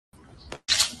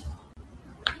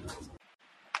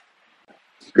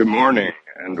Good morning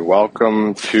and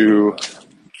welcome to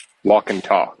Walk and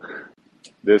Talk.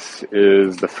 This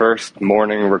is the first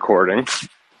morning recording,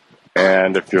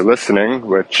 and if you're listening,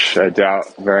 which I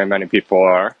doubt very many people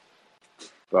are,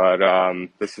 but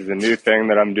this is a new thing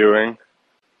that I'm doing.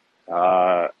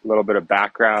 A little bit of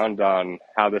background on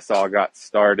how this all got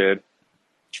started.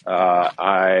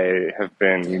 I have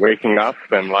been waking up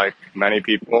and, like many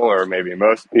people, or maybe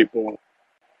most people,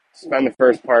 spend the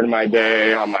first part of my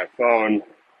day on my phone.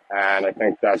 And I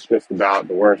think that's just about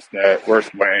the worst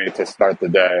way to start the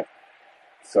day.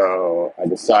 So I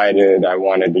decided I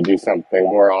wanted to do something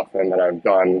more often than I've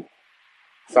done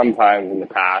sometimes in the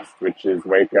past, which is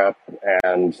wake up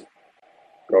and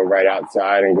go right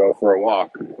outside and go for a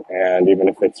walk. And even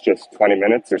if it's just 20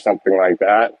 minutes or something like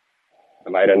that, I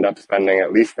might end up spending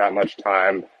at least that much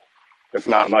time, if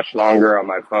not much longer, on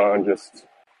my phone, just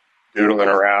doodling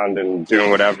around and doing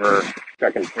whatever,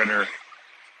 checking Twitter,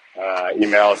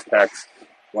 emails, text,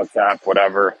 WhatsApp,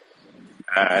 whatever,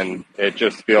 and it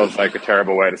just feels like a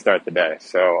terrible way to start the day.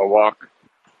 So a walk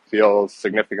feels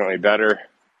significantly better,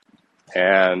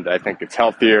 and I think it's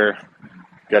healthier,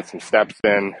 get some steps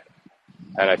in,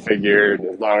 and I figured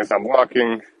as long as I'm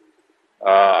walking,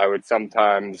 I would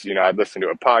sometimes, I'd listen to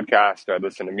a podcast, or I'd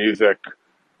listen to music,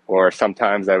 or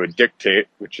sometimes I would dictate,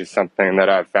 which is something that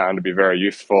I've found to be very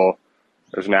useful.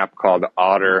 There's an app called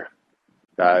Otter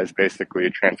that is basically a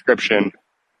transcription.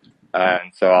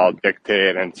 And so I'll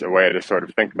dictate, and it's a way to sort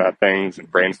of think about things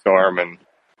and brainstorm and,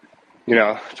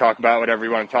 talk about whatever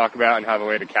you want to talk about and have a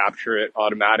way to capture it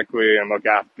automatically and look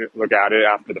at it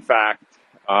after the fact.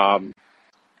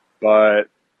 But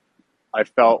I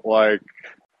felt like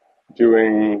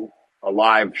doing a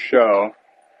live show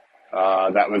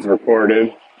that was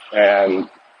recorded and,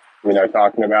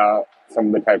 talking about some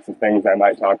of the types of things I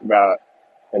might talk about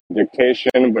in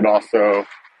dictation, but also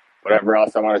whatever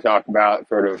else I want to talk about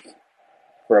sort of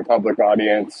for a public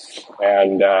audience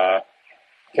and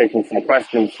taking some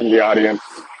questions from the audience,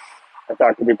 I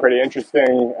thought could be pretty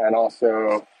interesting and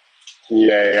also be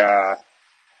a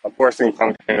forcing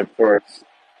function, of course,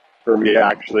 for me to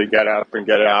actually get up and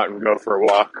get out and go for a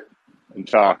walk and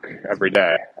talk every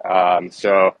day.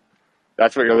 So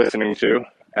that's what you're listening to,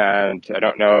 and I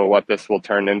don't know what this will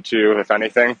turn into, if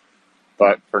anything,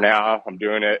 but for now, I'm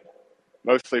doing it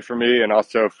mostly for me and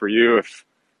also for you if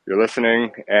you're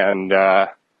listening, and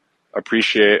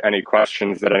appreciate any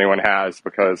questions that anyone has,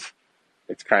 because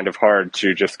it's kind of hard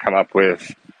to just come up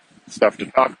with stuff to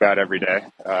talk about every day.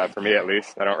 For me, at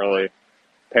least, I don't really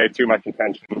pay too much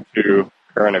attention to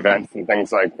current events and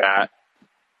things like that.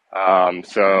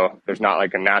 So there's not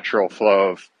like a natural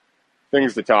flow of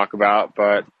things to talk about,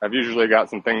 but I've usually got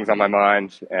some things on my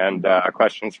mind, and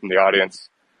questions from the audience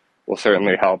will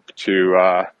certainly help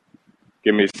to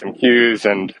give me some cues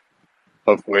and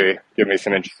hopefully give me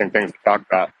some interesting things to talk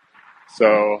about.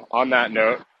 So on that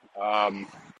note,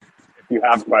 if you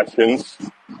have questions,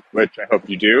 which I hope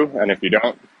you do, and if you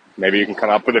don't, maybe you can come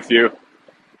up with a few,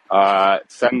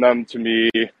 send them to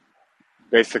me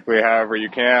basically however you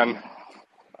can.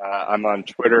 I'm on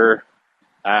Twitter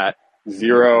at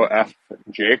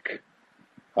 0FJake.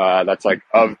 That's like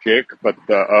of Jake, but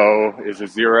the O is a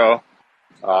 0,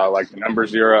 like the number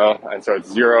 0. And so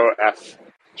it's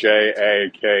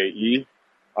 0FJAKE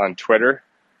on Twitter.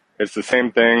 It's the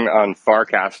same thing on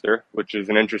Farcaster, which is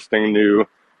an interesting new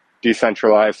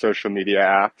decentralized social media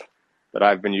app that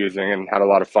I've been using and had a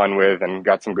lot of fun with and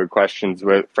got some good questions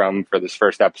for this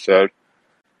first episode.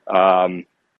 And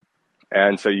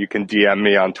so you can DM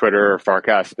me on Twitter or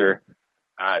Farcaster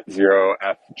at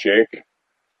 0FJake.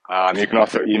 You can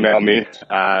also email me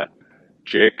at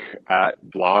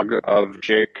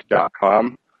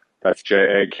jake@blogofjake.com. That's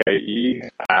JAKE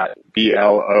at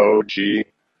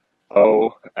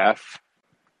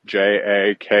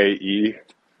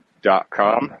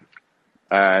BLOGOFJAKE.com.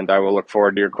 And I will look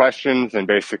forward to your questions and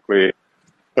basically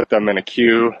put them in a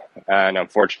queue. And I'm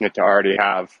fortunate to already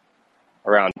have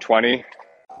around 20.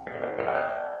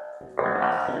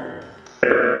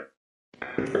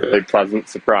 Really pleasant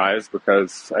surprise,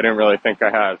 because I didn't really think I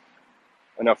had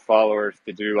enough followers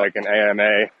to do like an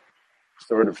AMA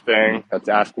sort of thing. That's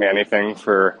Ask Me Anything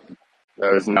for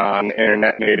those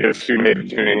non-internet natives who may be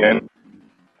tuning in.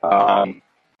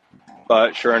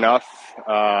 But sure enough,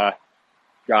 got,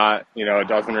 a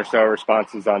dozen or so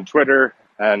responses on Twitter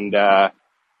and or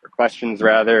questions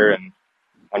rather, and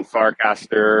on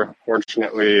Farcaster,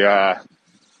 fortunately,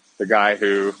 the guy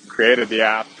who created the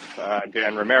app,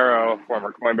 Dan Romero,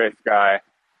 former Coinbase guy,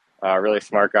 really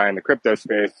smart guy in the crypto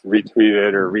space,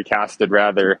 retweeted or recasted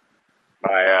rather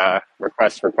my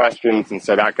request for questions, and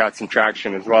so that got some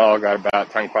traction as well. Got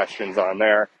about 10 questions on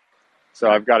there. So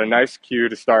I've got a nice cue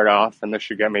to start off, and this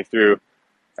should get me through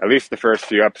at least the first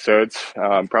few episodes,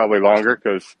 probably longer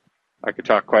because I could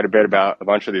talk quite a bit about a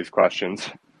bunch of these questions.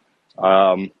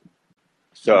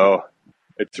 So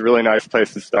it's a really nice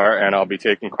place to start, and I'll be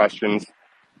taking questions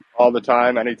all the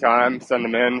time, anytime. Send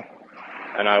them in,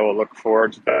 and I will look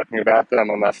forward to talking about them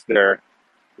unless they're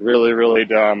really, really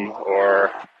dumb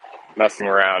or messing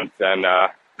around. Then,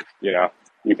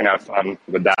 you can have fun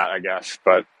with that, I guess,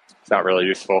 but it's not really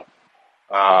useful.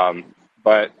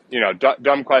 But,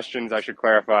 dumb questions, I should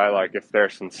clarify, like if they're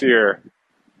sincere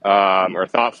or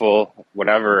thoughtful,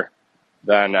 whatever,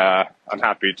 then I'm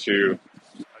happy to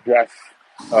address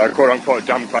a quote-unquote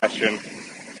dumb question.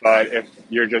 But if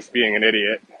you're just being an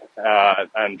idiot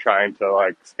and trying to,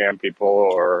 like, scam people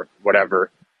or whatever,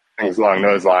 things along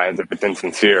those lines, if it's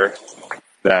insincere,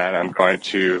 then I'm going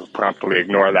to promptly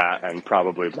ignore that and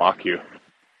probably block you.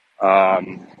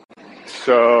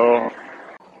 So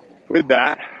with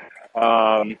that,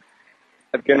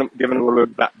 I've given a little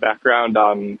bit of background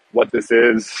on what this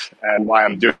is and why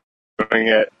I'm doing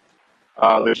it.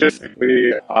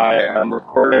 Logistically, I am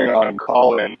recording on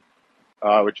Callin,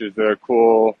 which is a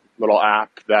cool little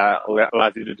app that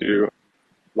allows you to do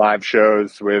live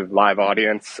shows with live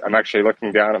audience. I'm actually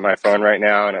looking down at my phone right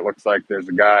now, and it looks like there's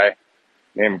a guy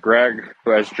named Greg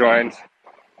who has joined.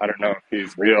 I don't know if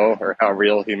he's real or how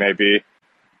real he may be,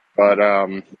 but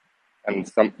and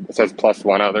it says plus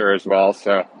one other as well.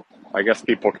 So I guess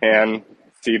people can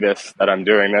see this, that I'm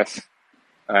doing this,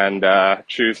 and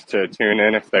choose to tune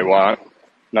in if they want.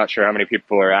 Not sure how many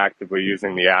people are actively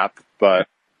using the app, but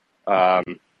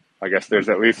I guess there's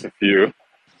at least a few.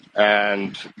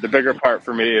 And the bigger part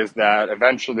for me is that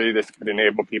eventually this could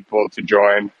enable people to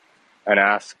join and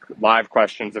ask live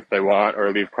questions if they want,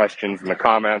 or leave questions in the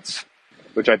comments,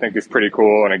 which I think is pretty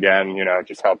cool. And again, it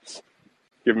just helps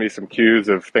give me some cues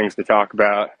of things to talk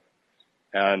about.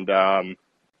 And then,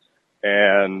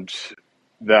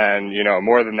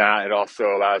 more than that, it also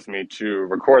allows me to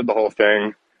record the whole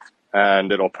thing,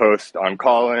 and it'll post on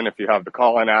Callin if you have the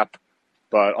Callin app,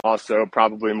 but also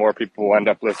probably more people will end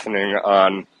up listening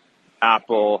on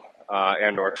Apple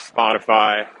and or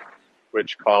Spotify,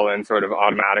 which Callin sort of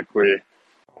automatically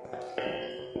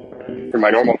for my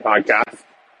normal podcast.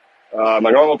 My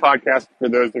normal podcast, for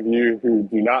those of you who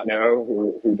do not know,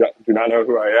 who do not know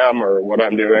who I am or what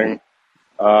I'm doing,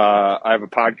 I have a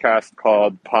podcast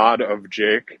called Pod of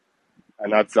Jake,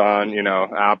 and that's on,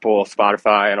 Apple,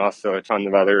 Spotify, and also a ton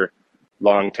of other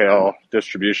long tail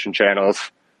distribution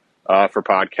channels for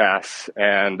podcasts.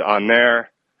 And on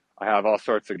there, I have all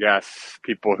sorts of guests,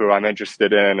 people who I'm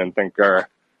interested in and think are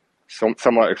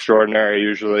somewhat extraordinary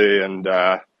usually, and,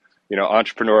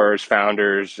 entrepreneurs,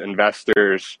 founders,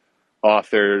 investors,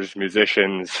 authors,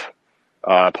 musicians,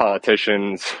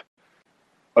 politicians,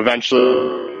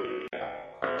 eventually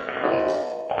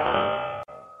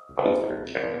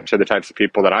to the types of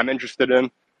people that I'm interested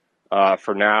in.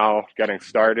 For now, getting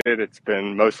started, it's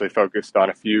been mostly focused on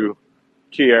a few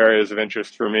key areas of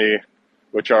interest for me,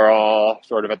 which are all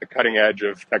sort of at the cutting edge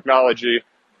of technology.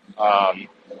 Not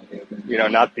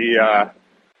the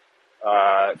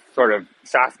sort of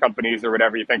SaaS companies or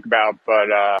whatever you think about, but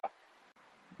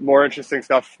more interesting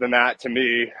stuff than that to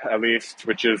me, at least,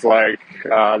 which is like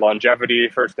longevity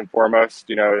first and foremost.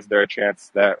 Is there a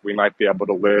chance that we might be able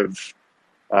to live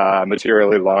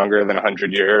materially longer than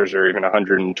 100 years or even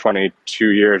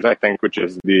 122 years, I think, which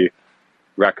is the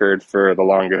record for the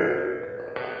longest.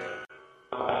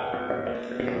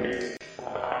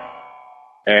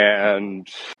 And,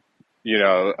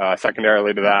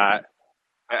 secondarily to that,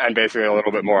 and basically a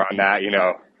little bit more on that,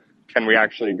 can we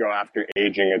actually go after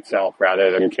aging itself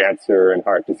rather than cancer and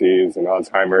heart disease and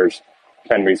Alzheimer's?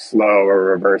 Can we slow or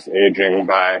reverse aging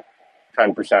by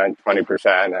 10%,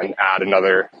 20% and add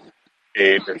another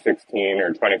 8 or 16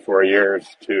 or 24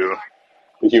 years to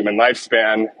the human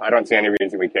lifespan? I don't see any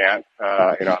reason we can't.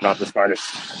 I'm not the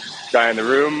smartest guy in the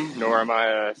room, nor am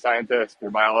I a scientist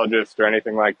or biologist or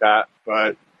anything like that.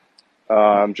 But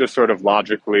just sort of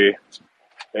logically,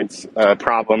 it's a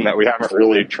problem that we haven't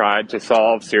really tried to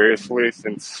solve seriously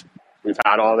since we've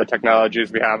had all the technologies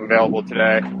we have available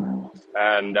today.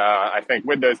 And I think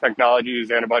with those technologies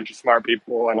and a bunch of smart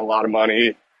people and a lot of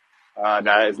money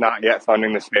that is not yet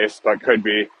funding the space, but could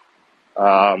be,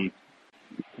 that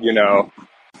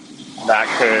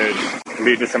could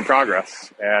lead to some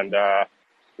progress. And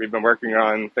we've been working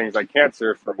on things like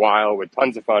cancer for a while with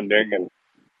tons of funding and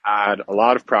had a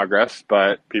lot of progress,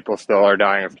 but people still are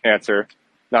dying of cancer.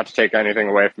 Not to take anything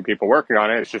away from people working on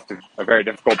it, it's just a very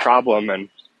difficult problem. And,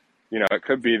 it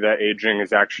could be that aging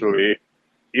is actually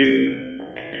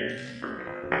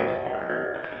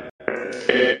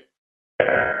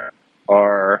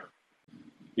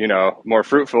more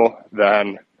fruitful,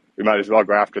 then we might as well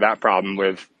go after that problem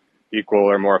with equal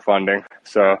or more funding.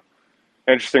 So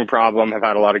interesting problem. I've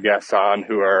had a lot of guests on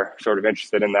who are sort of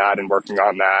interested in that and working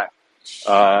on that.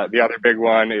 The other big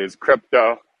one is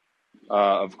crypto.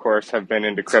 Of course, have been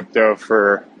into crypto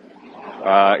for,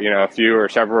 a few or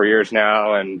several years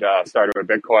now, and started with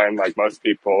Bitcoin like most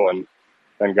people, and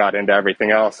then got into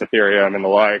everything else, Ethereum and the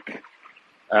like,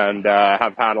 and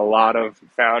have had a lot of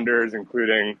founders,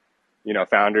 including,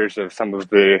 founders of some of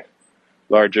the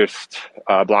largest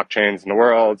blockchains in the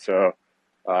world. So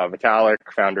Vitalik,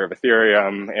 founder of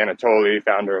Ethereum, Anatoly,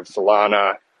 founder of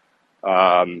Solana,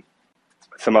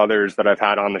 some others that I've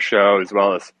had on the show, as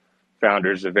well as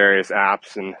founders of various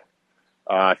apps and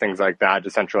things like that,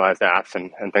 decentralized apps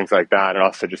and things like that, and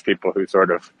also just people who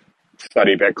sort of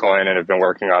study Bitcoin and have been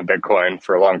working on Bitcoin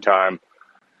for a long time.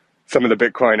 Some of the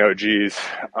Bitcoin OGs.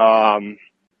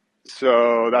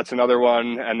 So that's another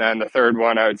one. And then the third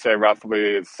one, I would say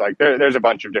roughly, is like there's a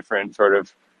bunch of different sort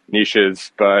of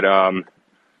niches, but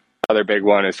another big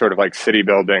one is sort of like city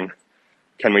building.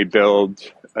 Can we build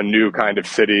a new kind of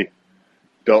city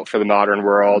built for the modern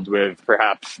world with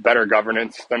perhaps better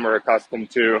governance than we're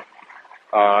accustomed to?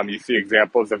 You see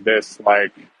examples of this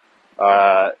like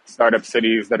startup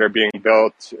cities that are being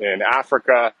built in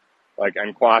Africa, like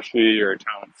Nkwashi or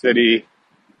Talent City.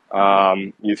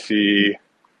 You see,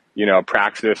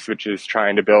 Praxis, which is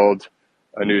trying to build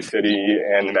a new city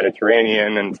in the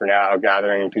Mediterranean, and for now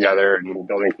gathering together and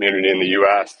building community in the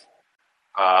U.S.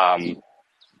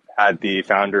 Had the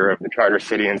founder of the Charter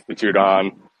City Institute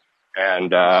on,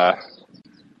 and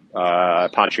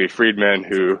Patri Friedman,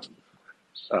 who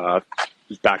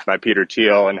is backed by Peter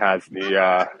Thiel and has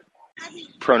the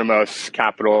Pronomos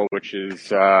Capital, which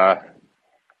is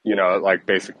like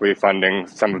basically funding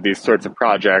some of these sorts of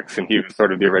projects. And he was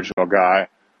sort of the original guy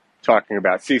talking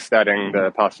about seasteading,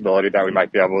 the possibility that we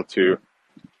might be able to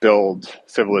build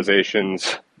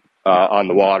civilizations on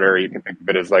the water. You can think of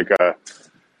it as like a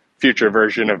future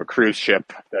version of a cruise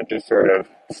ship that just sort of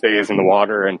stays in the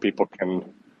water and people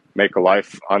can make a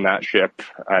life on that ship.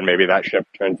 And maybe that ship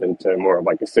turns into more of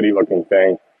like a city looking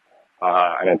thing.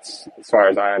 And it's, as far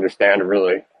as I understand, a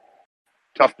really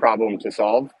tough problem to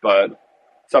solve, but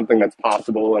something that's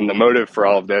possible. And the motive for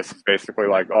all of this is basically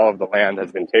like all of the land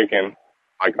has been taken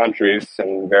by countries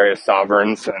and various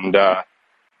sovereigns. And,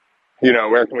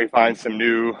 where can we find some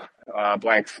new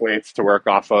blank slates to work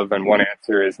off of? And one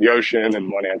answer is the ocean,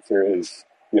 and one answer is,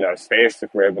 space,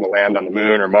 if we're able to land on the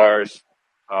moon or Mars.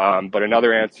 But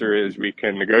another answer is we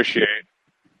can negotiate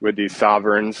with these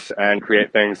sovereigns and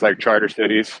create things like charter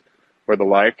cities or the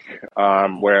like,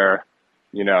 where,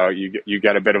 you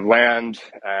get a bit of land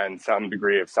and some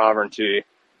degree of sovereignty,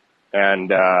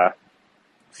 and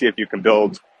see if you can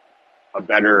build a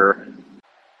better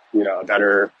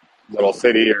little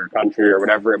city or country or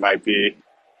whatever it might be.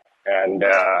 And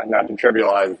not to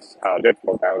trivialize how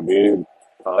difficult that would be,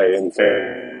 probably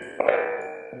insane.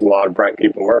 There's a lot of bright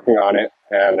people working on it,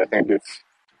 and I think it's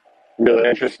really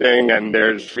interesting, and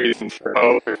there's reasons for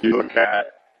hope. If you look at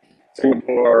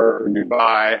Singapore or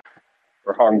Dubai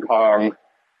or Hong Kong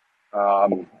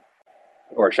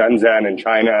or Shenzhen in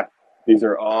China, these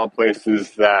are all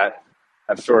places that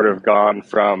have sort of gone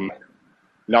from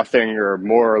nothing or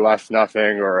more or less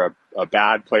nothing or a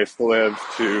bad place to live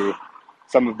to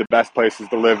some of the best places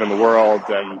to live in the world.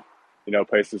 And,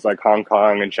 places like Hong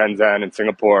Kong and Shenzhen and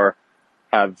Singapore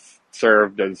have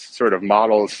served as sort of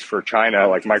models for China,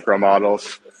 like micro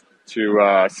models,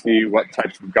 to see what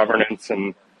types of governance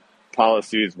and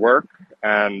policies work.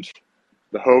 And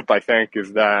the hope, I think,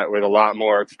 is that with a lot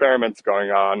more experiments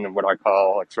going on and what I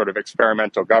call like sort of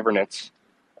experimental governance,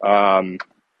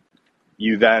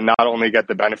 you then not only get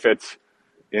the benefits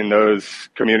in those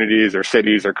communities or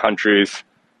cities or countries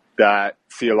that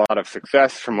see a lot of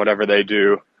success from whatever they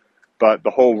do, but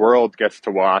the whole world gets to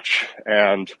watch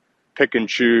and pick and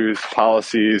choose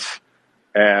policies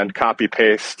and copy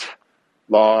paste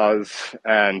laws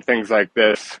and things like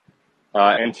this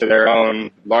into their own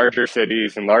larger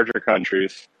cities and larger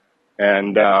countries.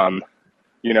 And,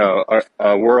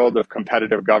 a world of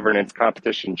competitive governance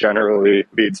competition generally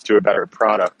leads to a better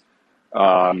product.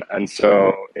 And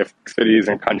so if cities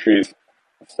and countries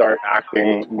start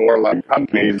acting more like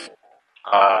companies,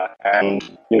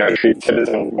 and, treat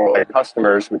citizens more like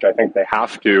customers, which I think they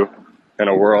have to in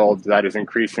a world that is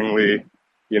increasingly,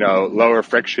 lower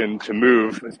friction to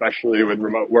move, especially with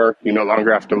remote work. You no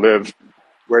longer have to live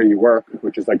where you work,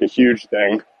 which is like a huge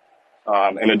thing.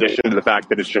 In addition to the fact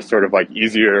that it's just sort of like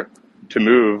easier to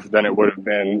move than it would have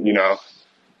been,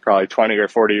 probably 20 or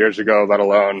 40 years ago, let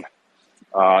alone,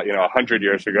 100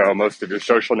 years ago. Most of your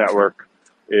social network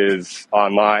is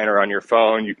online or on your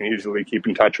phone. You can easily keep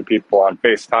in touch with people on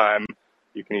FaceTime.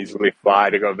 You can easily fly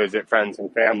to go visit friends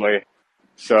and family.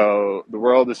 So the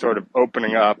world is sort of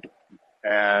opening up,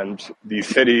 and these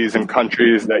cities and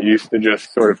countries that used to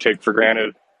just sort of take for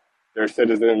granted their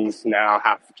citizens now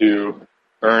have to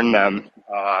earn them,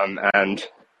 and,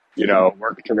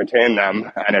 work to retain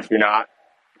them. And if you're not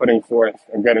putting forth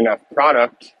a good enough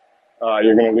product,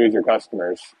 you're going to lose your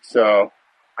customers. So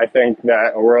I think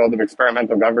that a world of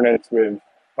experimental governance with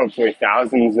hopefully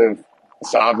thousands of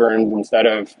sovereigns instead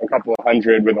of a couple of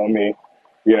hundred with only,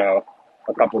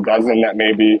 a couple dozen that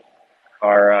maybe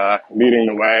are leading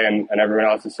the way, and everyone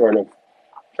else is sort of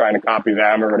trying to copy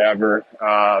them or whatever.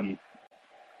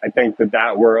 I think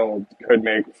that world could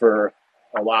make for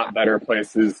a lot better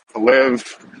places to live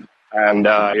and,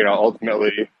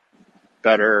 ultimately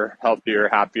better, healthier,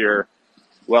 happier,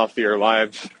 wealthier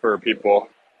lives for people.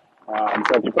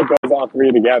 So if you put those all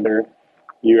three together,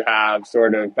 you have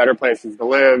sort of better places to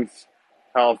live,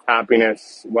 health,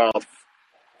 happiness, wealth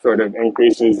sort of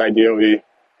increases ideally.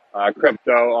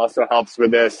 Crypto also helps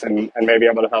with this and may be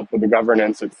able to help with the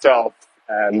governance itself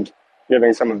and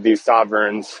giving some of these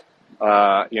sovereigns,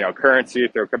 currency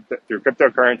through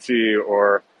cryptocurrency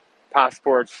or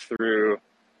passports through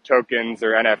tokens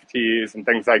or NFTs and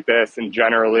things like this. And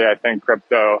generally, I think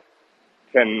crypto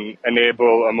can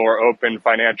enable a more open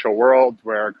financial world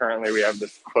where currently we have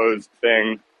this closed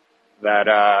thing that,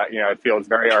 it feels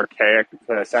very archaic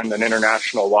to send an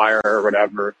international wire or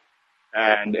whatever.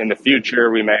 And in the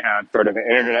future, we may have sort of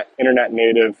an internet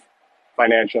native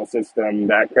financial system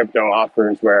that crypto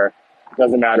offers where it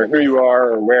doesn't matter who you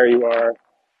are or where you are,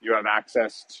 you have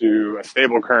access to a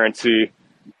stable currency,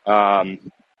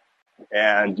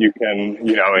 and you can,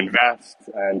 invest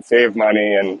and save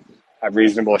money and have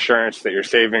reasonable assurance that your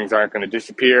savings aren't going to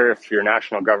disappear if your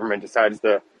national government decides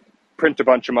to print a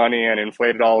bunch of money and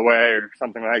inflate it all away or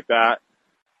something like that.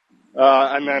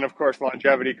 And then, of course,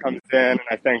 longevity comes in, and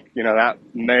I think, that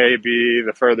may be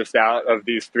the furthest out of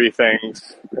these three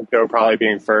things, crypto probably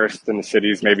being first and the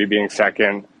cities maybe being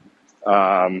second,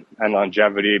 and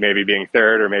longevity maybe being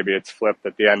third, or maybe it's flipped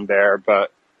at the end there.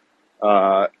 But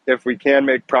if we can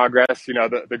make progress,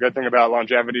 the good thing about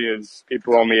longevity is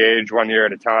people only age 1 year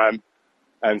at a time.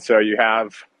 And so you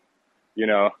have,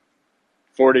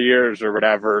 40 years or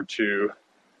whatever to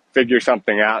figure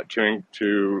something out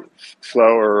to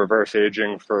slow or reverse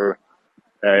aging for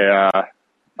a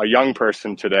young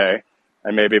person today.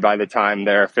 And maybe by the time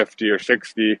they're 50 or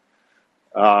 60,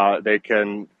 they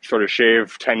can sort of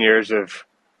shave 10 years of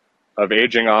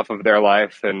aging off of their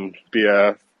life and be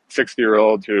a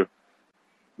 60-year-old who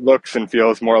looks and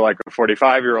feels more like a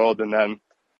 45-year-old. And then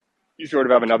you sort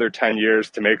of have another 10 years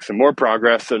to make some more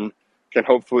progress and can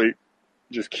hopefully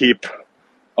just keep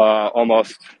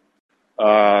almost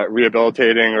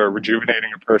rehabilitating or rejuvenating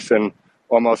a person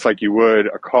almost like you would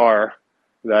a car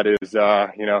that is,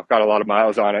 got a lot of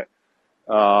miles on it.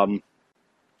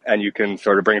 And you can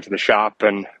sort of bring it to the shop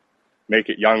and make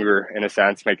it younger in a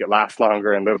sense, make it last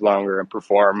longer and live longer and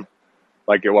perform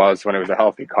like it was when it was a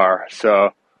healthy car.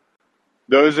 So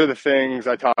those are the things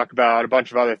I talk about. A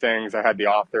bunch of other things. I had the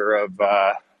author of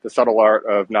The Subtle Art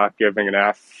of Not Giving an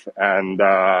F and,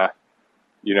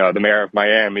 the mayor of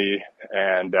Miami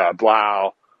and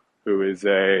Blau, who is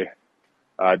a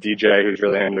DJ who's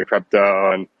really into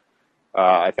crypto. And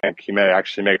I think he may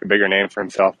actually make a bigger name for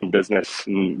himself in business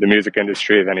and the music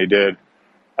industry than he did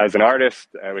as an artist,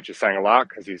 which is saying a lot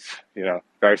because he's,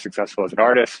 very successful as an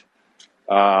artist.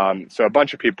 So a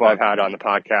bunch of people I've had on the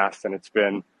podcast, and it's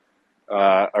been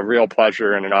a real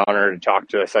pleasure and an honor to talk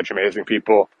to such amazing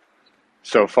people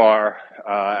so far.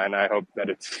 And I hope that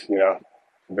it's,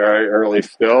 very early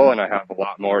still, and I have a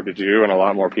lot more to do and a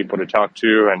lot more people to talk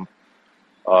to and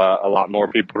a lot more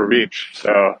people to reach.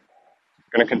 So I'm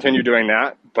going to continue doing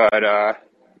that, but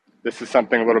this is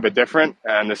something a little bit different,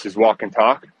 and this is walk and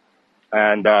talk.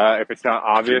 And if it's not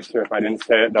obvious, or if I didn't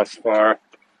say it thus far,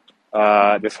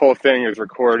 this whole thing is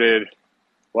recorded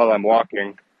while I'm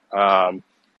walking.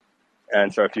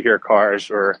 And so if you hear cars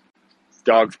or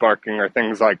dogs barking or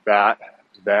things like that,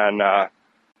 then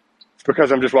it's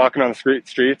because I'm just walking on the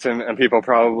streets and people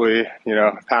probably,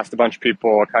 passed a bunch of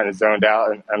people kind of zoned out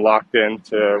and locked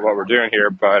into what we're doing here.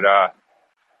 But,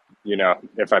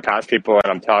 if I pass people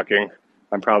and I'm talking,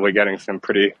 I'm probably getting some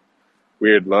pretty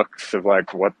weird looks of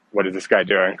like, what is this guy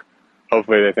doing?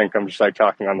 Hopefully they think I'm just like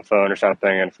talking on the phone or something.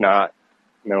 And if not,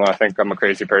 they want to think I'm a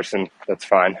crazy person. That's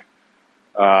fine.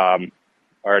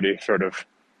 Already sort of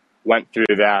went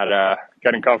through that,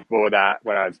 getting comfortable with that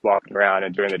when I was walking around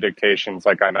and doing the dictations,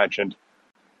 like I mentioned.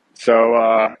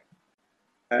 So,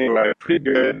 anyway, pretty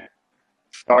good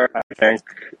start, I think,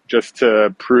 just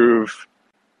to prove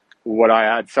what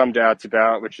I had some doubts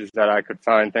about, which is that I could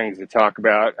find things to talk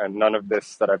about, and none of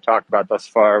this that I've talked about thus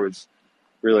far was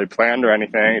really planned or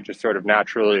anything. It just sort of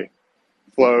naturally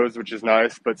flows, which is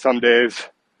nice. But some days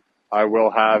I will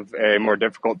have a more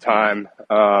difficult time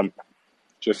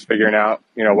just figuring out,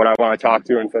 what I want to talk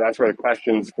to, and so that's where the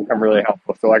questions become really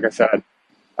helpful. So, like I said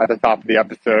at the top of the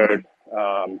episode,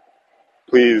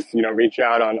 please, reach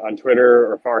out on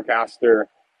Twitter or Farcaster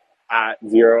at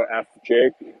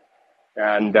 0FJake.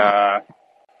 And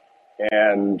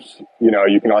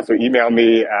you can also email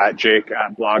me at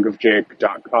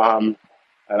jake@blogofjake.com,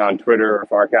 and on Twitter or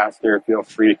Farcaster, feel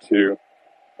free to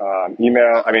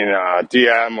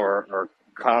DM or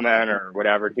comment or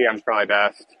whatever. DM's probably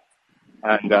best,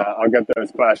 and I'll get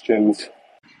those questions.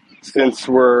 Since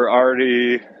we're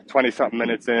already 20-something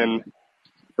minutes in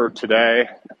for today,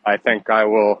 I think I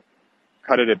will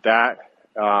cut it at that,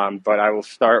 but I will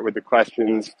start with the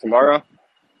questions tomorrow.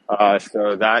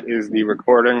 So that is the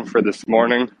recording for this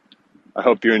morning. I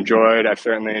hope you enjoyed. I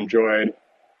certainly enjoyed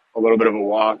a little bit of a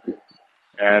walk,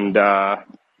 and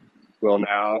will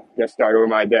now get started with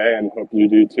my day, and hope you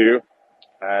do too.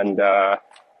 And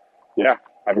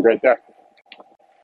have a great day.